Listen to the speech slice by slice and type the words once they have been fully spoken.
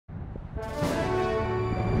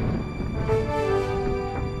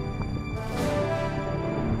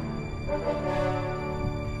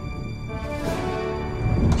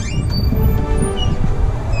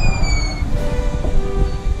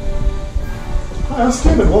Hi, I'm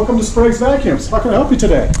Steven. Welcome to Sprague's Vacuums. How can I help you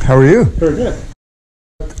today? How are you? Very good.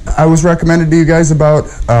 I was recommended to you guys about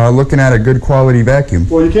looking at a good quality vacuum.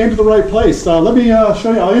 Well, you came to the right place. Let me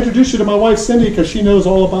show you. I'll introduce you to my wife, Cindy, because she knows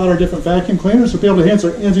all about our different vacuum cleaners. She'll be able to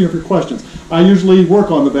answer your questions. I usually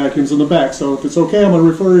work on the vacuums in the back, so if it's okay, I'm going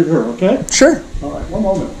to refer you to her, okay? Sure. All right, one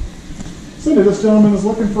moment. Cindy, this gentleman is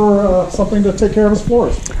looking for something to take care of his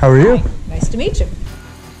floors. How are you? Hi. Nice to meet you.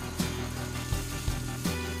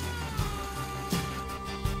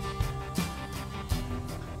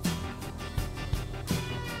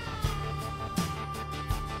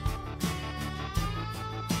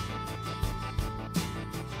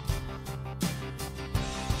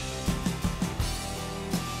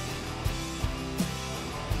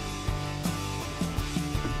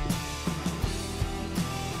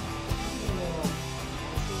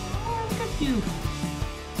 You.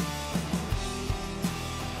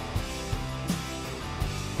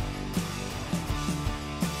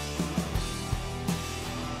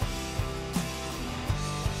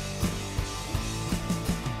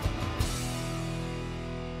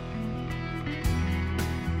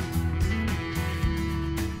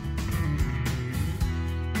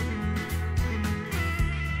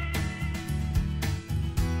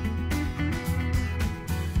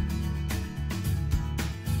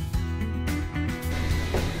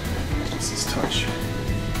 Touch.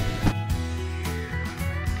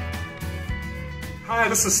 Hi,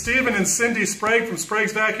 this is Steven and Cindy Sprague from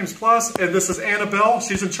Sprague's Vacuums Plus, and this is Annabelle.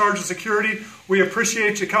 She's in charge of security. We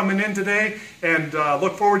appreciate you coming in today and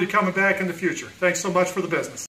look forward to coming back in the future. Thanks so much for the business.